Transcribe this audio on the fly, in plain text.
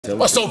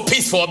What's so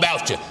peaceful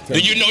about you? Do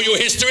you know your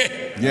history?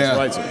 Yeah. That's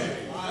right, sir.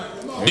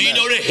 Do you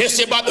know the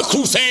history about the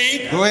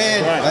crusade? Go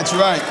ahead. That's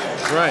right.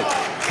 That's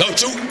right.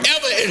 Don't you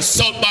ever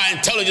insult my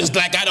intelligence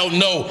like I don't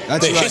know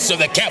That's the right. history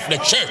of the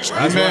Catholic Church.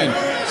 Amen.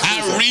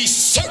 I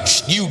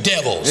researched you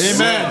devils.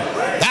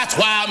 Amen. That's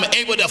why I'm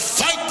able to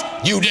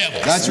fight you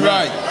devils. That's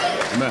right.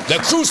 Amen. The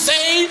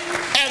crusade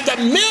and the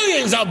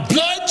millions of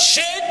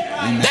bloodshed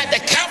that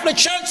the Catholic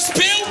Church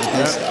spilled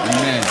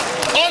Amen.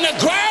 on the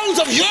grounds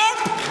of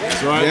Europe.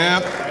 That's right.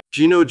 Yeah.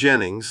 Gino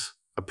Jennings,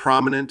 a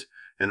prominent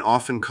and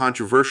often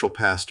controversial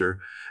pastor,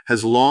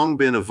 has long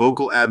been a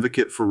vocal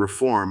advocate for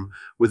reform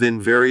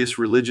within various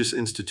religious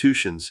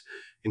institutions,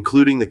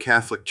 including the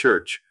Catholic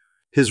Church.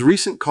 His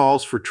recent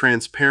calls for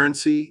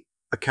transparency,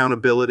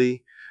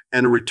 accountability,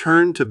 and a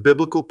return to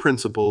biblical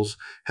principles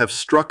have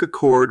struck a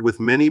chord with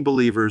many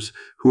believers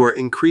who are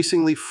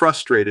increasingly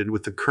frustrated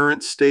with the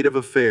current state of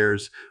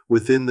affairs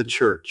within the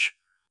Church.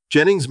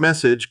 Jennings'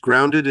 message,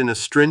 grounded in a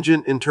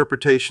stringent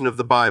interpretation of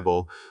the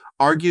Bible,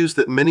 argues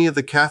that many of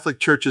the Catholic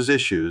Church's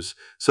issues,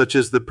 such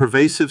as the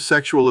pervasive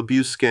sexual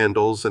abuse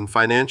scandals and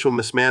financial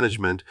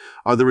mismanagement,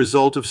 are the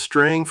result of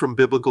straying from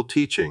biblical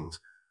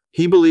teachings.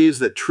 He believes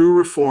that true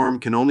reform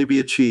can only be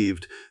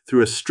achieved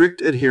through a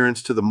strict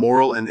adherence to the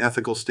moral and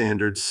ethical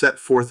standards set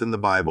forth in the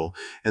Bible,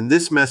 and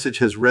this message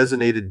has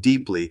resonated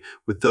deeply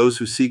with those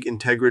who seek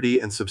integrity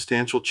and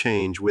substantial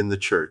change within the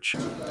Church.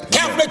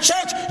 Catholic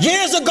Church,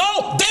 years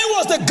ago, they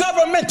was the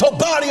governmental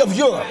body of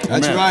Europe.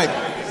 That's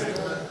right.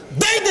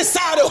 They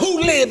decided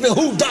who lived and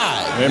who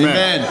died.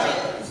 Amen.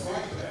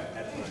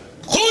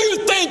 Who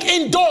you think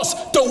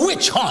endorsed the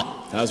witch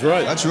hunt? That's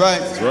right. That's right.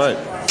 That's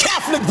right.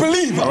 Catholic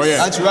believers. Oh, yeah.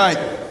 That's right.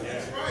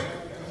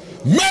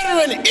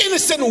 Murdering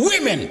innocent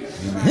women,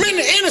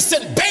 many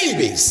innocent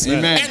babies,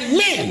 Amen. and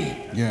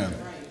men. Yeah.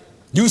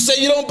 You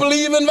say you don't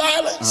believe in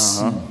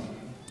violence?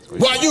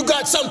 Well, you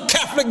got some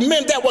Catholic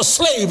men that were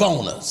slave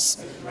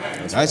owners.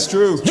 That's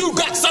true. You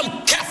got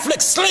some Catholic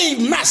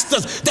slave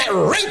masters that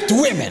raped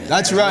women.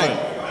 That's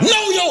right.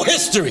 Know your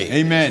history.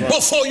 Amen.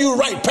 Before you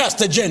write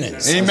Pastor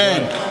Jennings.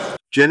 Amen.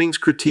 Jennings'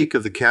 critique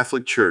of the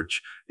Catholic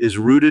Church is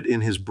rooted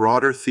in his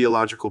broader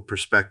theological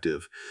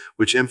perspective,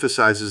 which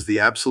emphasizes the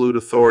absolute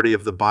authority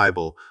of the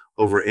Bible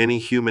over any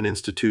human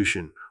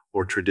institution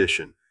or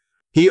tradition.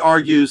 He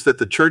argues that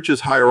the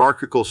Church's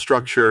hierarchical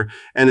structure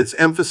and its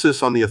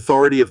emphasis on the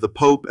authority of the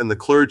Pope and the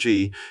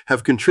clergy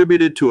have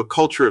contributed to a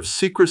culture of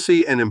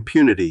secrecy and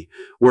impunity,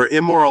 where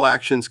immoral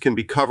actions can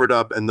be covered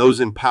up and those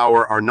in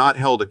power are not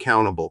held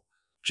accountable.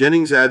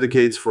 Jennings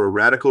advocates for a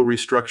radical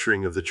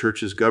restructuring of the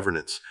Church's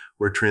governance,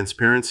 where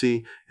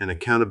transparency and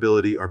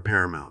accountability are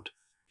paramount.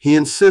 He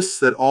insists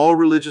that all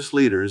religious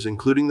leaders,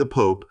 including the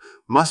Pope,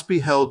 must be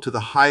held to the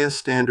highest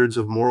standards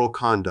of moral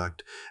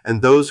conduct,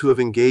 and those who have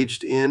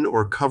engaged in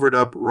or covered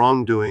up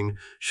wrongdoing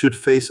should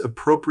face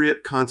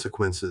appropriate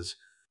consequences.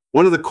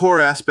 One of the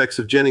core aspects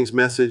of Jennings'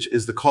 message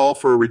is the call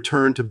for a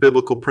return to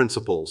biblical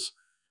principles.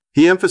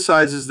 He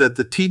emphasizes that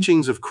the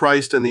teachings of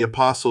Christ and the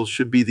apostles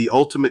should be the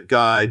ultimate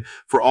guide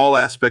for all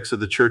aspects of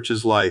the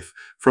Church's life,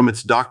 from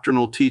its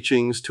doctrinal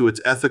teachings to its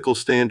ethical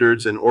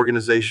standards and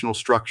organizational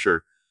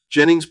structure.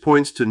 Jennings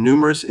points to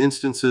numerous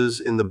instances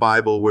in the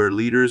Bible where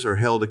leaders are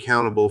held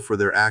accountable for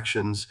their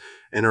actions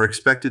and are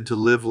expected to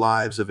live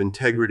lives of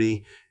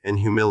integrity and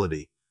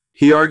humility.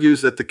 He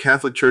argues that the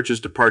Catholic Church's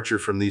departure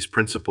from these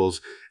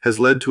principles has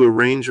led to a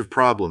range of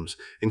problems,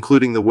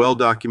 including the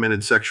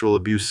well-documented sexual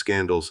abuse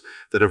scandals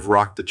that have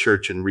rocked the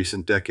Church in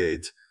recent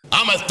decades.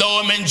 I'm going to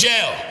throw him in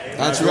jail.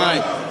 That's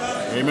right.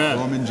 Amen.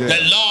 Throw him in jail.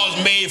 The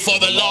law's made for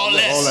the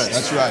lawless.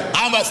 That's right.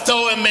 I'm going to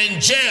throw him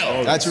in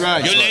jail. That's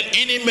right. You let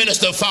any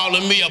minister follow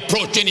me,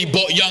 approach any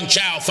young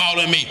child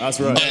follow me. That's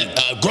right.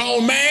 A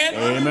grown man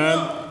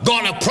Amen.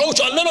 going to approach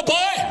a little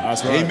boy.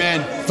 That's right.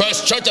 Amen.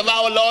 First Church of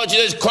our Lord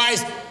Jesus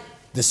Christ,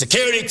 the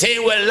security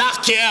team will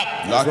lock you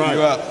up. Lock right.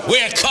 you up.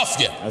 We'll cuff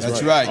you.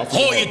 That's right.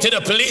 Hold you to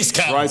the police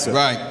car. Right, sir.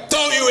 Right.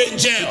 Throw you in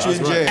jail. Put you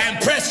in jail.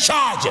 And press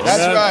charges.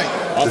 That's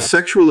right. The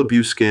sexual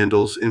abuse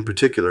scandals, in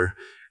particular,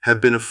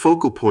 have been a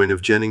focal point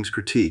of Jennings'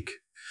 critique.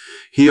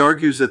 He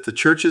argues that the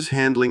Church's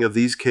handling of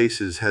these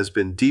cases has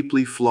been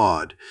deeply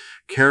flawed,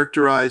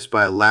 characterized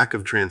by a lack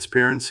of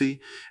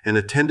transparency and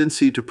a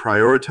tendency to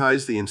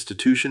prioritize the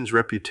institution's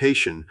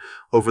reputation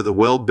over the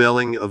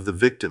well-being of the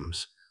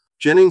victims.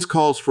 Jennings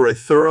calls for a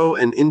thorough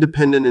and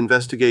independent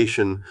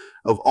investigation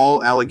of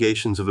all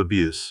allegations of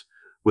abuse,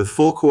 with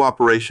full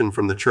cooperation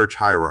from the Church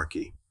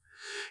hierarchy.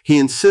 He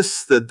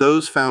insists that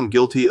those found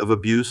guilty of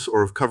abuse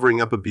or of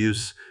covering up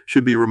abuse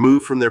should be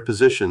removed from their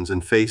positions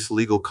and face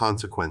legal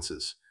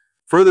consequences.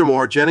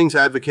 Furthermore, Jennings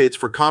advocates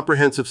for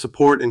comprehensive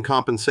support and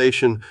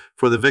compensation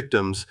for the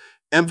victims,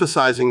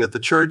 emphasizing that the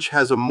Church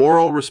has a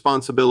moral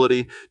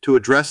responsibility to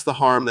address the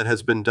harm that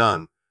has been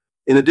done.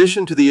 In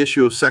addition to the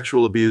issue of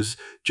sexual abuse,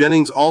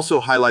 Jennings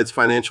also highlights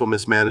financial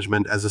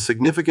mismanagement as a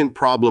significant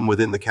problem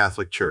within the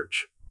Catholic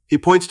Church. He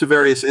points to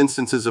various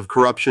instances of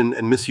corruption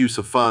and misuse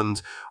of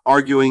funds,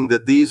 arguing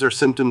that these are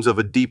symptoms of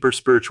a deeper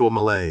spiritual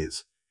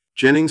malaise.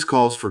 Jennings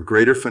calls for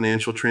greater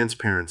financial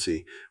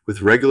transparency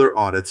with regular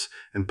audits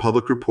and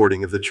public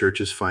reporting of the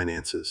church's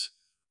finances.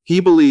 He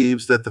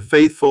believes that the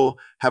faithful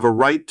have a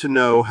right to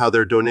know how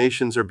their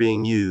donations are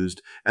being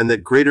used and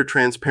that greater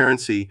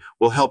transparency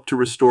will help to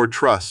restore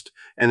trust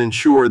and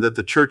ensure that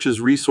the church's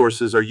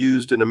resources are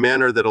used in a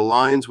manner that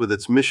aligns with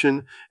its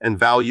mission and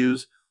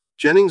values.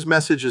 Jennings'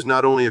 message is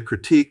not only a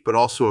critique but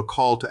also a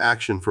call to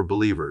action for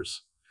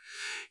believers.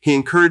 He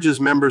encourages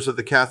members of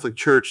the Catholic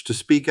Church to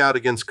speak out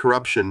against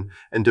corruption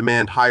and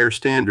demand higher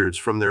standards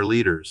from their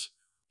leaders.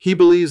 He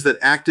believes that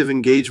active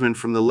engagement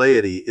from the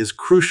laity is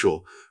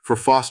crucial for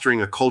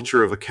fostering a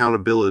culture of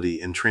accountability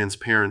and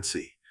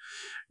transparency.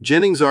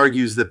 Jennings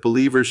argues that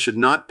believers should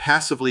not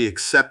passively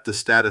accept the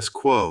status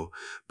quo,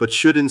 but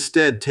should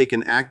instead take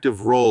an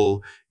active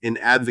role in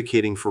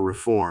advocating for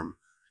reform.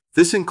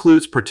 This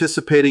includes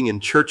participating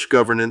in church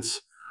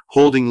governance,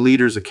 holding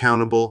leaders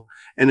accountable,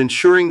 and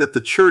ensuring that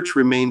the church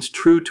remains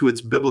true to its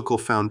biblical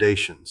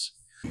foundations.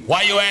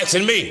 Why you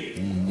asking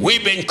me?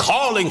 We've been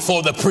calling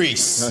for the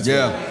priests.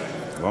 Yeah.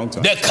 Long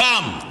time. To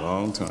come.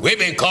 Long time. We've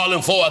been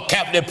calling for a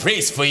Catholic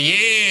priest for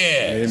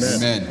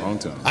years. Amen. Amen. Long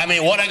time. I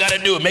mean, what I got to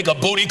do? Make a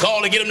booty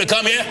call to get him to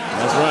come here?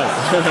 That's right.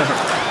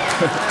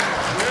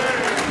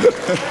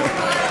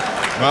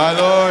 My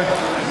Lord.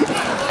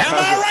 Am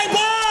I right,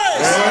 boys?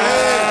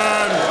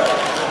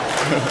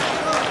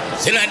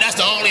 See, like that's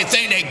the only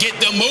thing that get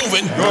them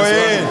moving. Go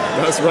ahead.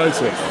 That's right,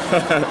 sir.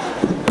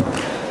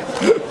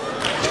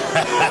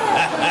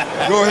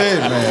 Go ahead,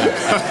 man.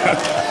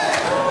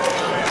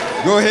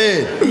 Go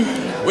ahead.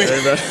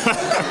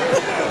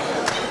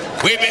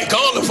 We've been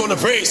calling for the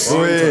priest.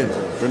 Go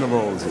ahead. Been the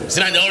rolls here. See,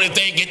 like the only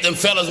thing get them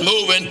fellas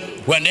moving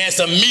when there's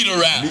some meat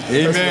around.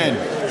 Amen.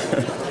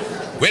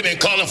 We've been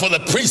calling for the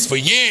priest for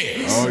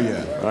years. Oh,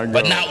 yeah.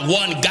 But not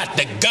one got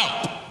the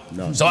gump.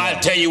 No. So I'll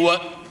tell you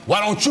what, why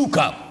don't you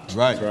come?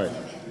 Right. That's right.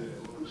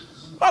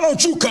 Why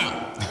don't you come?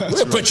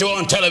 We'll put you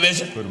on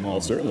television. Put them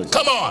all, certainly.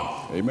 Come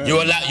on. Amen.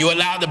 You're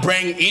allowed to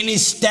bring any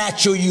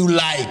statue you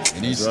like.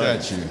 Any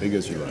statue. Big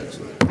as you like,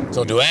 sir.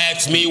 So to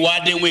ask me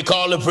why didn't we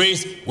call the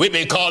priest, we've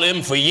been calling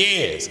him for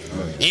years.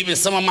 Even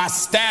some of my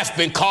staff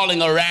been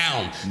calling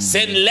around,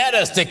 sending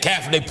letters to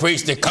Catholic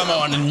priests to come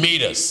on and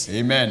meet us.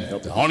 Amen.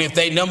 The only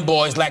thing them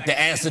boys like to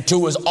answer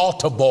to is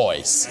altar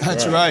boys.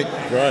 That's right.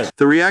 Right.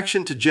 The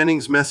reaction to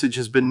Jennings' message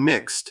has been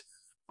mixed.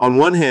 On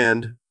one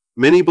hand,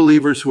 many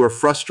believers who are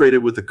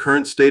frustrated with the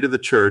current state of the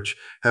church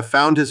have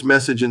found his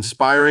message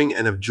inspiring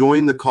and have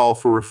joined the call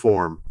for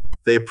reform.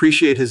 They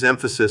appreciate his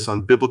emphasis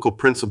on biblical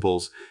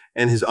principles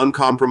and his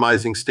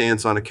uncompromising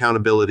stance on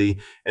accountability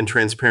and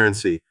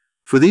transparency.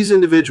 For these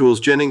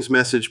individuals, Jennings'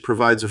 message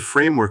provides a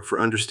framework for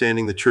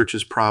understanding the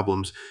church's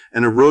problems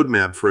and a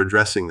roadmap for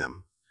addressing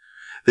them.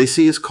 They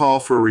see his call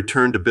for a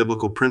return to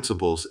biblical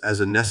principles as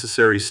a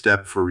necessary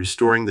step for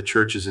restoring the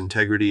church's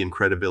integrity and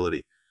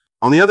credibility.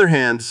 On the other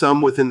hand,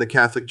 some within the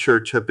Catholic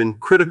Church have been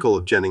critical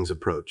of Jennings'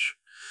 approach.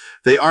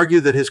 They argue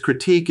that his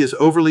critique is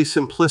overly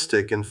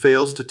simplistic and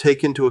fails to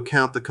take into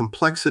account the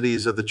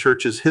complexities of the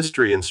church's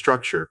history and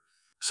structure.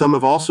 Some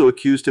have also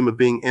accused him of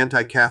being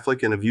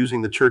anti-Catholic and of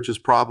using the church's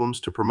problems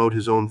to promote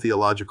his own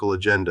theological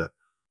agenda.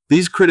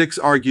 These critics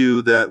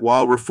argue that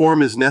while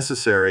reform is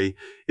necessary,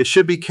 it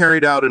should be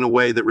carried out in a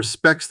way that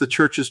respects the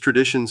church's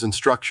traditions and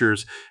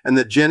structures, and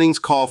that Jennings'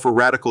 call for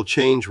radical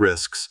change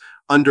risks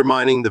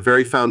undermining the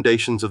very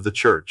foundations of the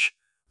church.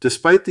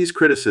 Despite these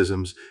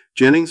criticisms,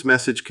 Jennings'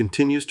 message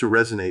continues to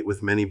resonate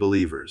with many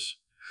believers.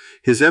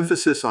 His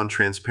emphasis on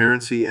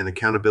transparency and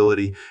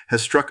accountability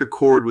has struck a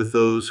chord with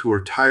those who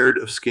are tired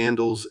of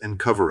scandals and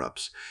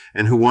cover-ups,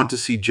 and who want to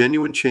see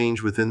genuine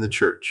change within the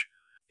church.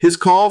 His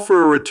call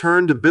for a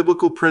return to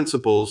biblical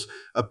principles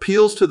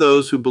appeals to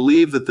those who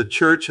believe that the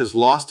church has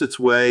lost its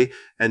way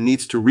and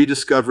needs to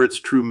rediscover its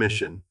true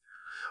mission.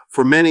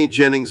 For many,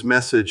 Jennings'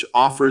 message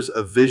offers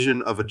a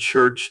vision of a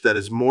church that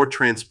is more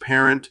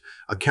transparent,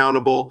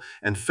 accountable,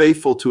 and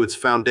faithful to its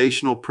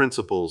foundational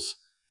principles.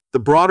 The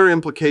broader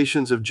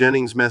implications of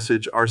Jennings'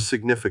 message are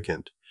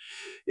significant.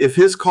 If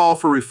his call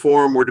for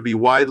reform were to be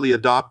widely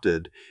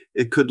adopted,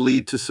 it could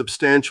lead to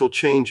substantial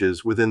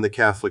changes within the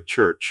Catholic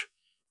Church.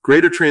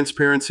 Greater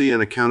transparency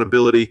and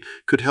accountability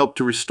could help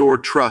to restore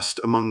trust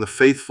among the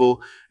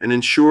faithful and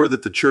ensure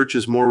that the church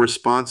is more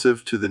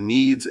responsive to the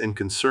needs and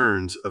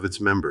concerns of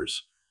its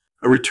members.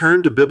 A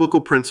return to biblical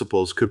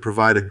principles could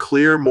provide a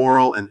clear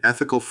moral and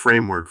ethical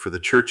framework for the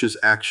church's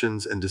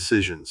actions and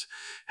decisions,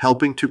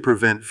 helping to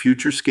prevent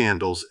future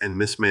scandals and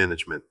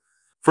mismanagement.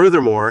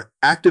 Furthermore,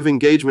 active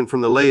engagement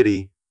from the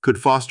laity could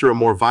foster a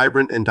more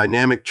vibrant and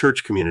dynamic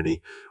church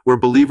community, where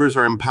believers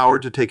are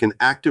empowered to take an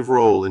active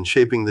role in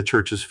shaping the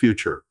church's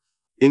future.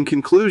 In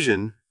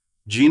conclusion,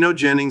 Gino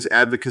Jennings'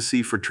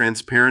 advocacy for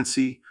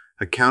transparency,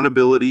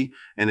 accountability,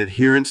 and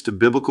adherence to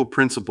biblical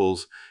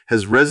principles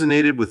has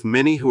resonated with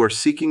many who are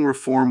seeking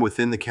reform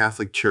within the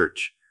Catholic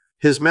Church.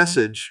 His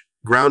message,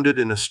 grounded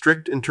in a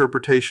strict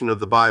interpretation of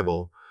the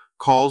Bible,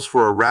 calls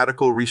for a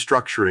radical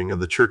restructuring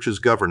of the Church's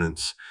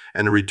governance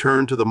and a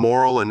return to the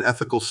moral and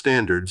ethical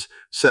standards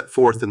set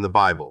forth in the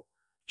Bible.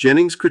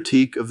 Jennings'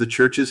 critique of the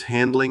church's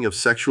handling of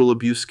sexual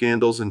abuse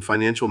scandals and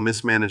financial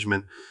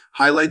mismanagement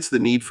highlights the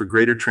need for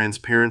greater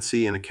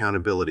transparency and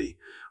accountability,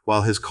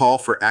 while his call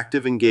for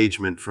active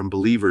engagement from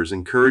believers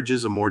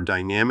encourages a more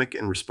dynamic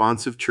and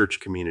responsive church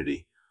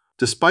community.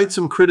 Despite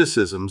some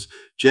criticisms,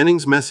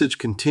 Jennings' message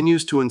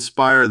continues to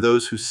inspire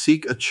those who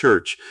seek a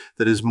church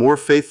that is more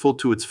faithful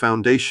to its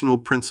foundational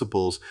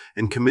principles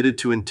and committed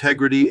to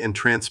integrity and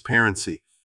transparency.